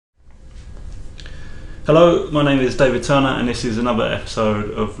Hello, my name is David Turner and this is another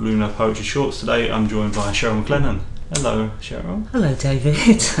episode of Lunar Poetry Shorts. Today I'm joined by Cheryl McLennan. Hello, Cheryl. Hello,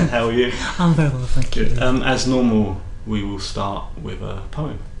 David. How are you? I'm very well, thank you. As normal, we will start with a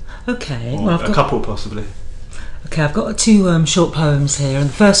poem. Okay. Or a couple, possibly. Okay, I've got two short poems here, and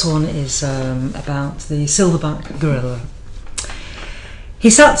the first one is about the silverback gorilla. He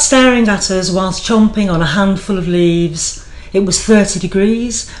sat staring at us whilst chomping on a handful of leaves. It was 30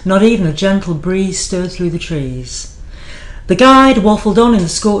 degrees, not even a gentle breeze stirred through the trees. The guide waffled on in the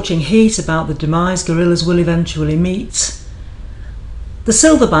scorching heat about the demise gorillas will eventually meet. The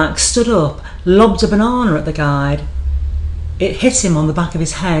silverback stood up, lobbed a banana at the guide. It hit him on the back of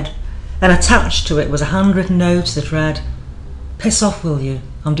his head, and attached to it was a handwritten note that read, "Piss off, will you?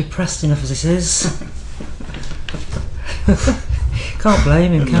 I'm depressed enough as it is." Can't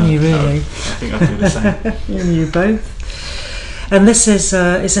blame him, can you really? No, I think I feel the same. You both. And this is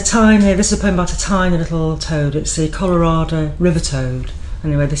a poem about a tiny little toad. It's the Colorado river toad.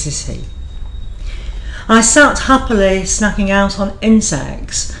 Anyway, this is he. I sat happily snacking out on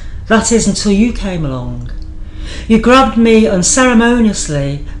insects. That is until you came along. You grabbed me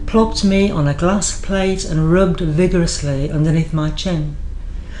unceremoniously, plopped me on a glass plate and rubbed vigorously underneath my chin.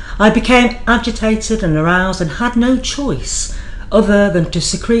 I became agitated and aroused and had no choice other than to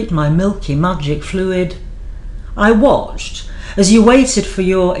secrete my milky magic fluid. I watched as you waited for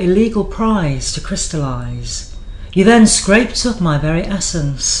your illegal prize to crystallise. You then scraped up my very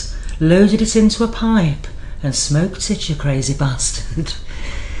essence, loaded it into a pipe and smoked it, you crazy bastard.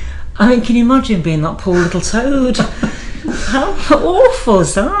 I mean, can you imagine being that poor little toad? How awful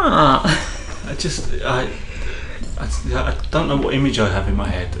is that? I don't know what image I have in my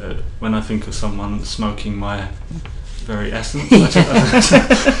head when I think of someone smoking my very essence.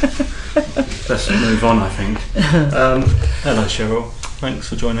 Let's move on, I think. Hello, Cheryl. Thanks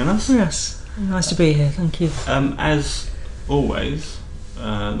for joining us. Yes, nice to be here, thank you. As always,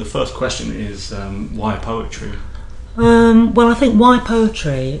 the first question is why poetry? Well, I think why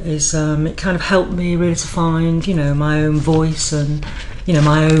poetry is it kind of helped me really to find, my own voice and,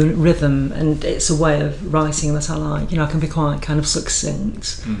 my own rhythm, and it's a way of writing that I like. I can be quite kind of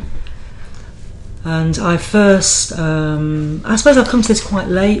succinct. And I first, I suppose I've come to this quite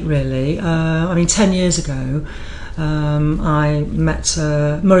late, really. 10 years ago, I met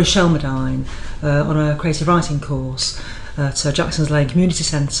Murray Shelmerdine on a creative writing course at Jackson's Lane Community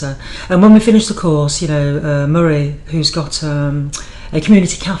Centre. And when we finished the course, Murray, who's got a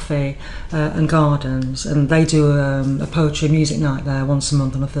community cafe and gardens, and they do a poetry and music night there once a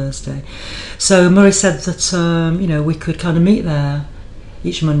month on a Thursday. So Murray said that, we could kind of meet there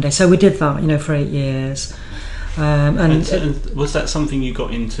each Monday. So we did that, for 8 years. And was that something you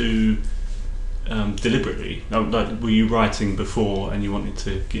got into deliberately? Like, were you writing before and you wanted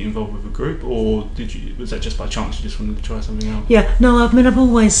to get involved with a group, or was that just by chance you just wanted to try something else? Yeah, no, I've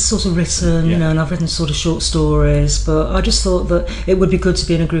always sort of written, and I've written sort of short stories, but I just thought that it would be good to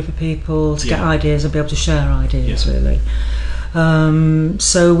be in a group of people to get ideas and be able to share ideas, really.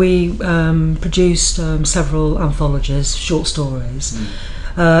 So we produced several anthologies, short stories.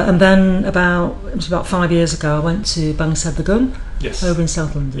 And then it was about 5 years ago, I went to Bang Said the Gun over in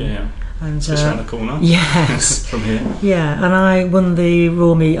South London. Yeah. And, just around the corner. Yes. From here. Yeah, and I won the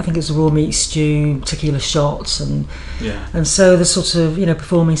raw meat, I think it was a raw meat stew, tequila shots, and so the sort of,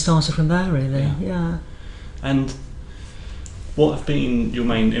 performing started from there, really. Yeah. And what have been your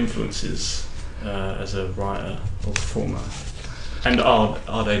main influences as a writer or performer? And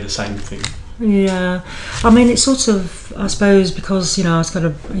are they the same thing? Yeah, it's sort of, I suppose, because I was kind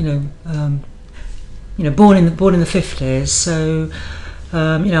of born in the 50s, so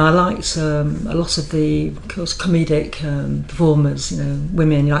I liked a lot of the comedic performers,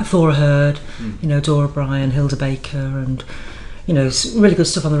 women like Thora Hird, Dora Bryan, Hilda Baker, and really good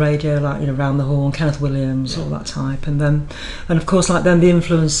stuff on the radio like Round the Horn, Kenneth Williams, all that type, and of course the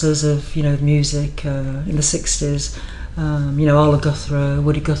influences of music in the 60s. Arla Guthrie,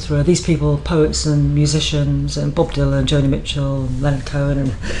 Woody Guthrie, these people, poets and musicians, and Bob Dylan, Joni Mitchell, and Leonard Cohen,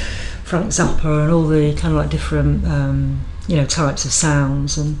 and Frank Zappa, and all the kind of like different, types of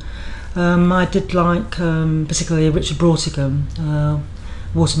sounds. And I did like particularly Richard Brautigan,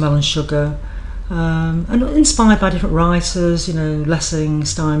 Watermelon Sugar, and inspired by different writers, Lessing,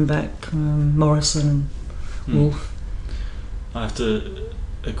 Steinbeck, Morrison, Woolf. I have to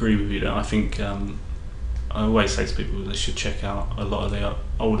agree with you there. I think I always say to people they should check out a lot of the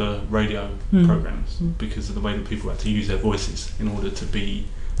older radio programs because of the way that people had to use their voices in order to be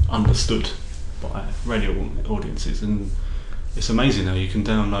understood by radio audiences, and it's amazing how you can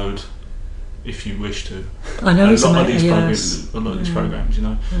download if you wish to. I know a it's lot of amazing. these programs,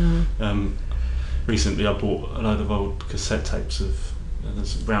 recently I bought a load of old cassette tapes of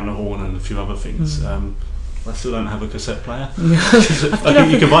there's Round the Horn and a few other things. I still don't have a cassette player. Yeah.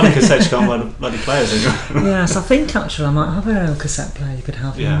 You can buy the cassettes, you can't buy the bloody players anymore. Yes, I think actually I might have a cassette player you could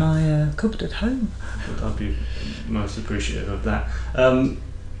have in my cupboard at home. I'd be most appreciative of that.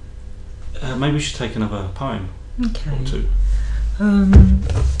 Maybe we should take another poem or two.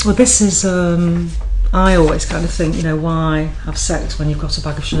 Well, this is, I always kind of think, why have sex when you've got a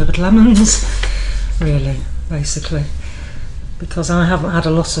bag of sherbet lemons? Really, basically. Because I haven't had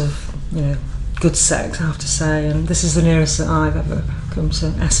a lot of, good sex, I have to say, and this is the nearest that I've ever come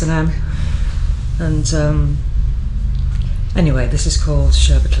to S&M. And anyway, this is called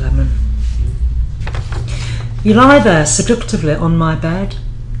Sherbet Lemon. You lie there seductively on my bed.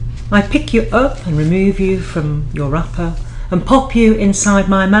 I pick you up and remove you from your wrapper and pop you inside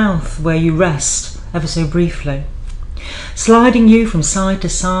my mouth where you rest ever so briefly. Sliding you from side to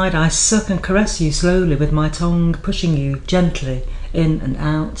side, I suck and caress you slowly with my tongue, pushing you gently in and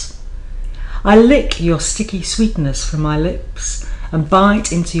out. I lick your sticky sweetness from my lips and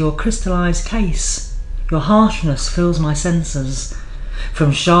bite into your crystallized case. Your harshness fills my senses.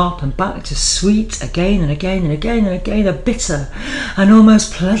 From sharp and back to sweet, again and again and again and again, a bitter and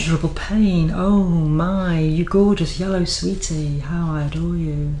almost pleasurable pain. Oh my, you gorgeous yellow sweetie, how I adore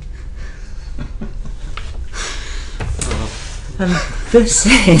you. And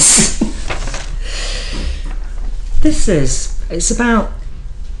it's about,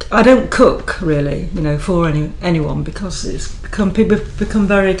 I don't cook really, for anyone, because people become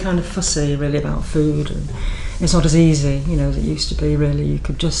very kind of fussy really about food, and it's not as easy, as it used to be really. You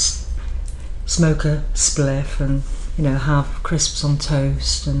could just smoke a spliff and, have crisps on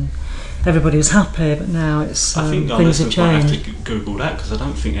toast and everybody was happy, but now it's things have changed. I have to Google that because I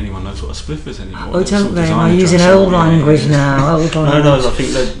don't think anyone knows what a spliff is anymore. Oh, don't they? I'm using old language now. Old language. No, I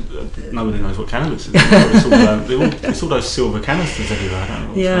think nobody knows what cannabis is. It's all those silver canisters everywhere. I don't know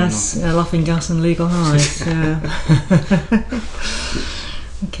what's yes, laughing gas and legal highs. Yeah.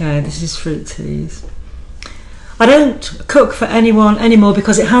 Okay, this is fruit teas. I don't cook for anyone anymore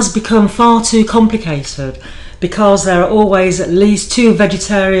because it has become far too complicated, because there are always at least 2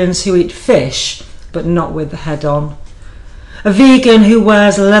 vegetarians who eat fish but not with the head on, a vegan who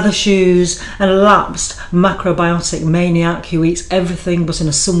wears leather shoes, and a lapsed macrobiotic maniac who eats everything but in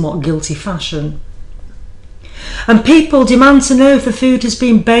a somewhat guilty fashion. And people demand to know if the food has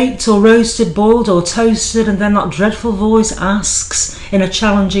been baked or roasted, boiled or toasted, and then that dreadful voice asks in a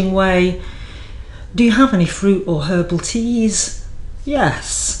challenging way, "Do you have any fruit or herbal teas?"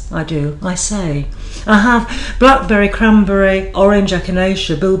 Yes, I do, I say. I have blackberry, cranberry, orange,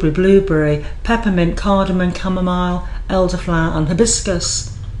 echinacea, bilberry, blueberry, peppermint, cardamom, chamomile, elderflower and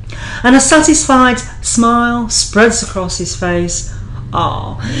hibiscus. And a satisfied smile spreads across his face.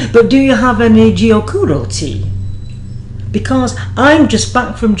 Ah, but do you have any Gyokuro tea? Because I'm just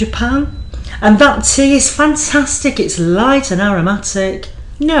back from Japan, and that tea is fantastic. It's light and aromatic.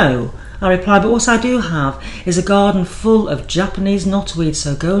 No, I reply, but what I do have is a garden full of Japanese knotweed,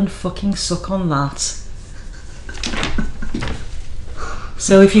 so go and fucking suck on that.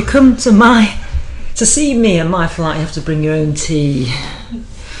 So if you come to see me at my flat, you have to bring your own tea.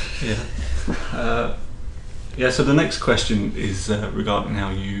 Yeah. So the next question is regarding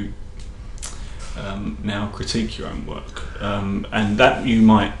how you now critique your own work, and that you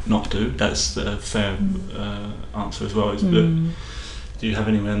might not do. That's the fair answer as well. Do you have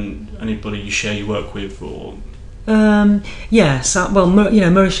anybody you share your work with, or? Yes,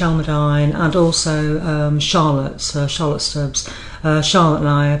 Murray Shalmerdine, and also Charlotte Stubbs. Charlotte and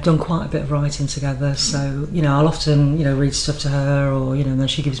I have done quite a bit of writing together, so I'll often read stuff to her, or then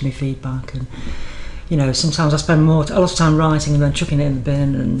she gives me feedback, and sometimes I spend a lot of time writing and then chucking it in the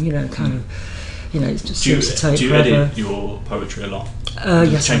bin, and it just seems to take forever. Do you edit your poetry a lot?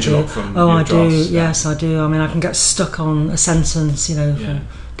 Yes, change I do. A lot from your drafts? Yes, I do. I mean, I can get stuck on a sentence, for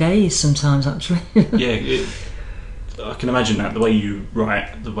days sometimes, actually. I can imagine that. The way you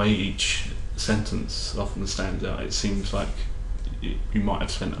write, the way each sentence often stands out, it seems like you might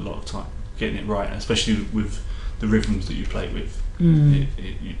have spent a lot of time getting it right, especially with the rhythms that you play with.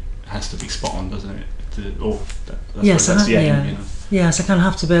 It has to be spot on, doesn't it? That's the aim, Yes, I kind of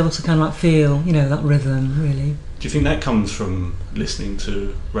have to be able to kind of like feel, that rhythm, really. Do you think that comes from listening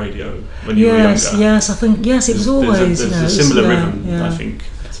to radio when you were younger? Yes, I think, it was always, there's a similar rhythm, I think.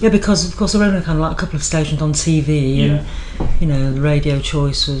 Yeah, because of course there were only kind of like a couple of stations on TV, and the radio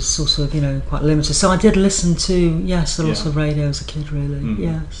choice was sort of quite limited. So I did listen to a lot of radio as a kid, really.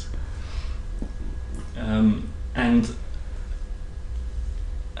 Yes. And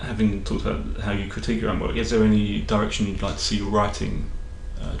having talked about how you critique your own work, is there any direction you'd like to see your writing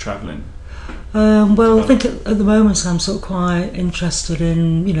travelling? Well, I think at the moment I'm sort of quite interested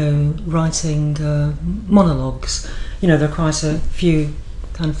in, writing monologues. There are quite a few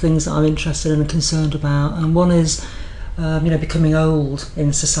kind of things that I'm interested in and concerned about, and one is, becoming old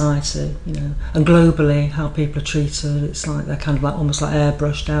in society, and globally how people are treated. It's like they're kind of like almost like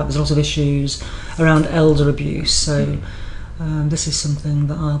airbrushed out. There's a lot of issues around elder abuse, so this is something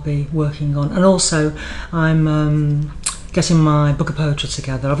that I'll be working on. And also, I'm getting my book of poetry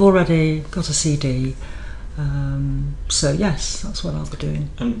together. I've already got a CD, so yes, that's what I'll be doing.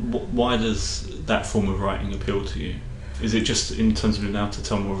 And why does that form of writing appeal to you? Is it just in terms of being able to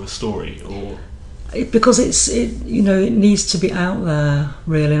tell more of a story, or...? Because it needs to be out there,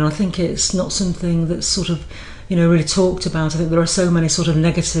 really, and I think it's not something that's sort of, really talked about. I think there are so many sort of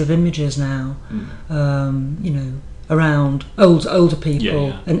negative images now, around older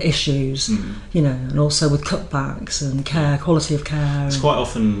people and issues, and also with cutbacks and care, quality of care. It's quite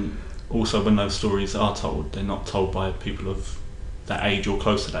often also when those stories are told, they're not told by people of that age or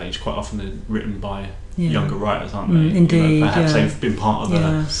close to that age. Quite often they're written by younger writers, aren't they? Indeed, perhaps they've been part of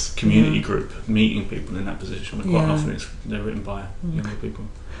a community group, meeting people in that position, but quite often they're written by younger people.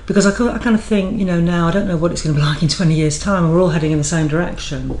 Because I kind of think, now I don't know what it's going to be like in 20 years' time, and we're all heading in the same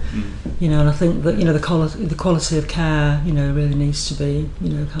direction, and I think that, the quality of care, really needs to be,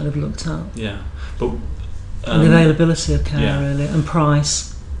 kind of looked at. Yeah, but... and the availability of care, really, and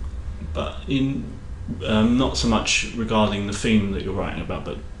price. But in... not so much regarding the theme that you're writing about,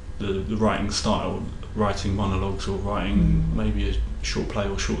 but the writing style, writing monologues or writing maybe a short play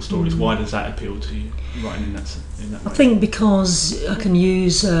or short stories. Why does that appeal to you, writing in that way? I think because I can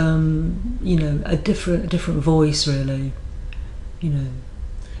use a different voice, really. Yeah,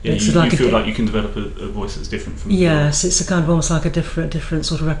 it's you feel like you can develop a voice that's different from yours. It's a kind of almost like a different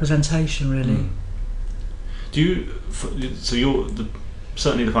sort of representation, really. Do you? So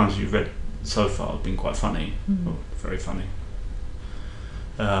certainly the poems you've read so far have been quite funny, or very funny.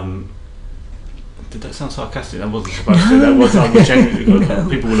 Did that sound sarcastic? That wasn't supposed to. That was. I was genuinely.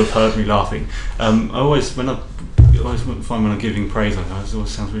 People will have heard me laughing. I always find when I'm giving praise, it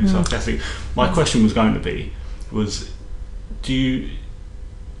always sounds really sarcastic. My question was going to be,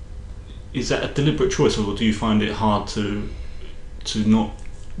 is that a deliberate choice, or do you find it hard to not?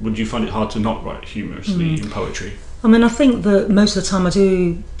 Would you find it hard to not write humorously in poetry? I mean, I think that most of the time I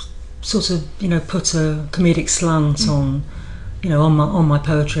do sort of, put a comedic slant on, on my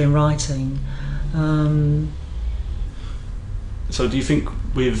poetry and writing. So do you think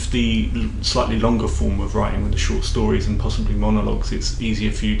with the slightly longer form of writing, with the short stories and possibly monologues, it's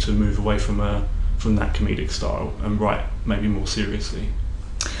easier for you to move away from that comedic style and write maybe more seriously?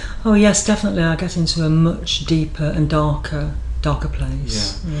 Oh yes, definitely. I get into a much deeper and darker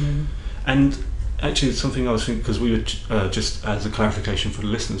place. Yeah. And actually, something I was thinking, because we were just as a clarification for the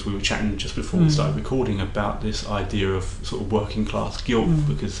listeners, we were chatting just before we started recording about this idea of sort of working class guilt,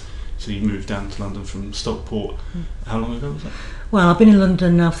 because so you moved down to London from Stockport. How long ago was that? Well, I've been in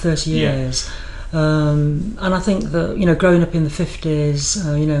London now for 30 years. And I think that, growing up in the 50s,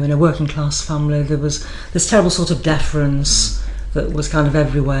 in a working class family, there was this terrible sort of deference that was kind of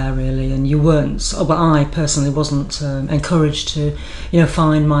everywhere, really, and you weren't, but I personally wasn't encouraged to,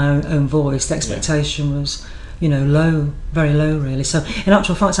 find my own voice. The expectation was, low, very low, really. So in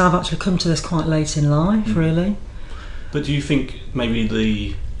actual fact, I've actually come to this quite late in life, really. But do you think maybe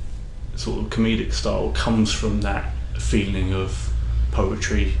the sort of comedic style comes from that feeling of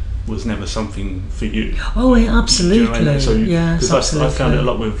poetry was never something for you? Oh, yeah, absolutely. Do you know what I mean? So yes, absolutely. I found it a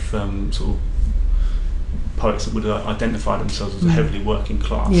lot with sort of poets that would identify themselves as heavily working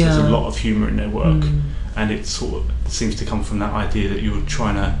class. There's a lot of humour in their work, and it sort of seems to come from that idea that you're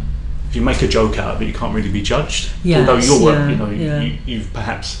trying to, if you make a joke out of it, you can't really be judged. Yes, although your work, you've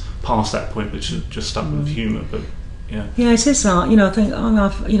perhaps passed that point, which is just stuck with humour, but. Yeah, it is that. I think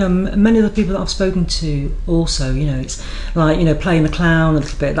I've, many of the people that I've spoken to also, it's like, playing the clown a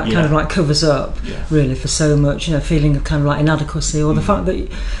little bit, that kind of like covers up really for so much, feeling of kind of like inadequacy, or the fact that,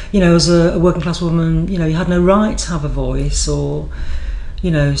 as a working class woman, you had no right to have a voice, or,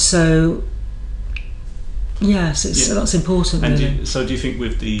 so yes, that's important. And really. So do you think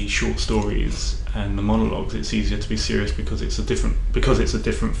with the short stories and the monologues, it's easier to be serious because it's a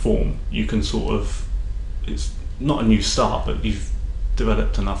different form? You can sort of, it's not a new start, but you've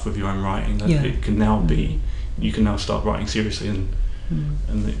developed enough with your own writing that it can now be, you can now start writing seriously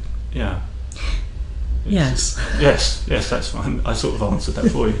Yes, that's fine. I sort of answered that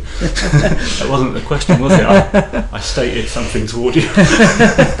for you. That wasn't the question, was it? I stated something toward you.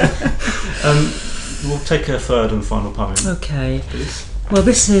 We'll take a third and final poem. Okay. Please. Well,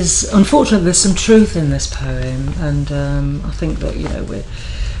 this is, unfortunately, there's some truth in this poem, and I think that, we're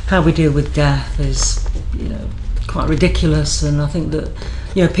how we deal with death is, you know, quite ridiculous, and I think that,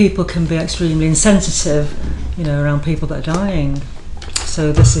 you know, people can be extremely insensitive, you know, around people that are dying.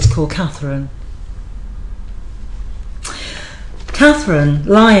 So this is called Catherine. Catherine,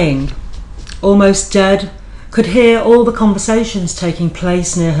 lying, almost dead, could hear all the conversations taking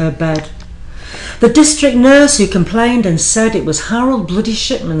place near her bed. The district nurse who complained and said it was Harold bloody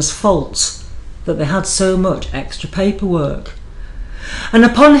Shipman's fault that they had so much extra paperwork. And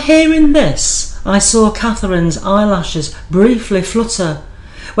upon hearing this, I saw Catherine's eyelashes briefly flutter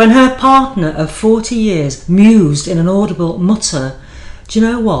when her partner of 40 years mused in an audible mutter, "Do you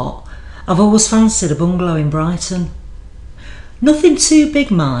know what? I've always fancied a bungalow in Brighton. Nothing too big,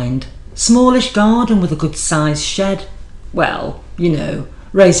 mind. Smallish garden with a good-sized shed." Well, you know,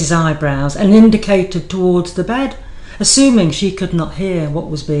 raised his eyebrows and indicated towards the bed, assuming she could not hear what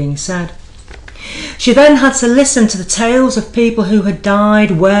was being said. She then had to listen to the tales of people who had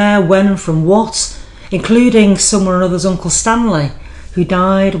died, where, when and from what, including someone or other's Uncle Stanley, who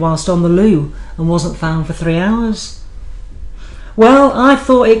died whilst on the loo and wasn't found for 3 hours. Well, I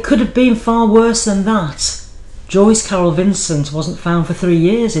thought it could have been far worse than that. Joyce Carol Vincent wasn't found for 3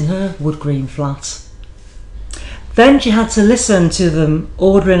 years in her Wood Green flat. Then she had to listen to them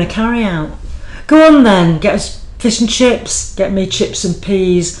ordering a carry-out. "Go on then, get us fish and chips, get me chips and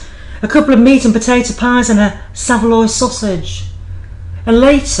peas, a couple of meat and potato pies and a Savoy sausage." And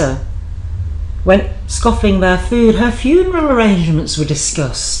later, when scoffing their food, her funeral arrangements were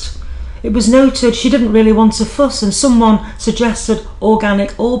discussed. It was noted she didn't really want to fuss, and someone suggested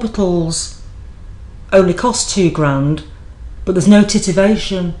organic orbitals. Only cost £2,000, but there's no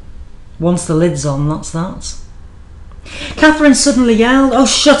titivation. Once the lid's on, that's that. Catherine suddenly yelled, "Oh,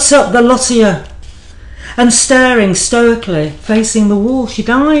 shut up, the lot of you!" And staring stoically, facing the wall, she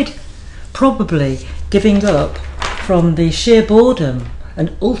died, probably giving up from the sheer boredom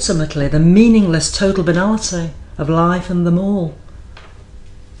and ultimately the meaningless total banality of life and them all.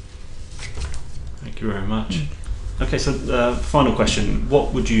 Thank you very much. Okay, so final question.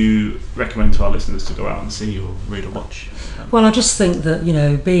 What would you recommend to our listeners to go out and see or read or watch? Well, I just think that, you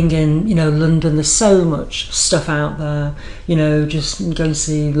know, being in, you know, London, there's so much stuff out there. You know, just go and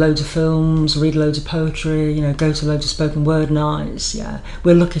see loads of films, read loads of poetry, you know, go to loads of spoken word nights. Yeah,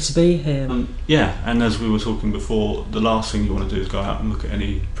 we're lucky to be here. Yeah, and as we were talking before, the last thing you want to do is go out and look at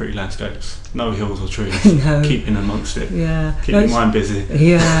any pretty landscapes. No hills or trees. No. Keep in amongst it. Yeah. Keep your mind busy.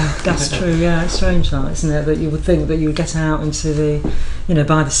 Yeah, that's true. Yeah, it's strange that, isn't it? That you would think that you would get out into the, you know,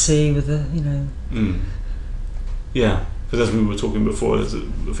 by the sea with the, you know. Yeah, because as we were talking before, I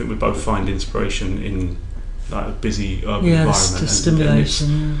think we both find inspiration in like a busy urban environment, the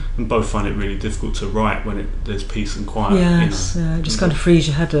stimulation, and both find it really difficult to write when there's peace and quiet. Yes, you know. it just kind of frees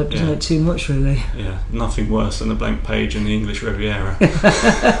your head up, doesn't it? Too much, really. Yeah, nothing worse than a blank page in the English Riviera.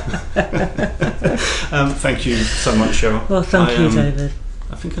 Thank you so much, Cheryl. Well, thank you, David.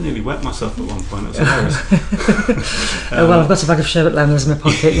 I think I nearly wet myself at one point. It was hilarious. Well, I've got a bag of sherbet lemons in my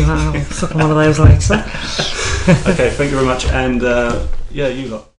pocket. You know, I'll suck on one of those later. Okay, thank you very much, and yeah, you lot.